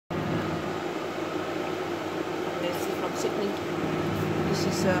Sydney. This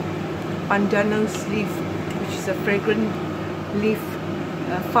is a pandanus leaf, which is a fragrant leaf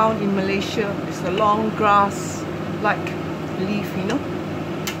found in Malaysia. It's a long grass-like leaf, you know,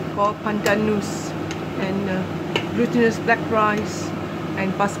 called pandanus. And glutinous black rice,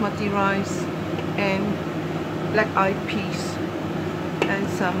 and basmati rice, and black-eyed peas, and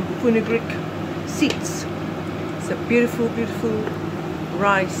some fenugreek seeds. It's a beautiful, beautiful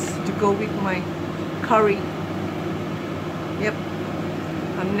rice to go with my curry. Yep,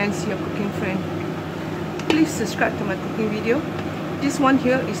 I'm Nancy, your cooking friend. Please subscribe to my cooking video. This one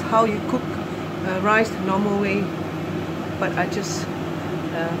here is how you cook rice the normal way, but I just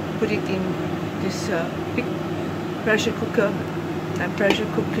put it in this big pressure cooker and pressure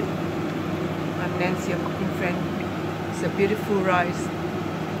cook it. I'm Nancy, your cooking friend. It's a beautiful rice,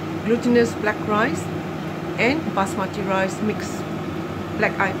 glutinous black rice and basmati rice mixed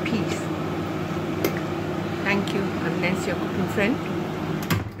black-eyed peas. Thank you. I'm Nancy, your cooking friend.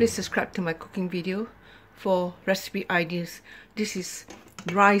 Please subscribe to my cooking video for recipe ideas. This is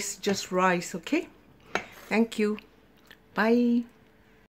rice, just rice, okay? Thank you. Bye.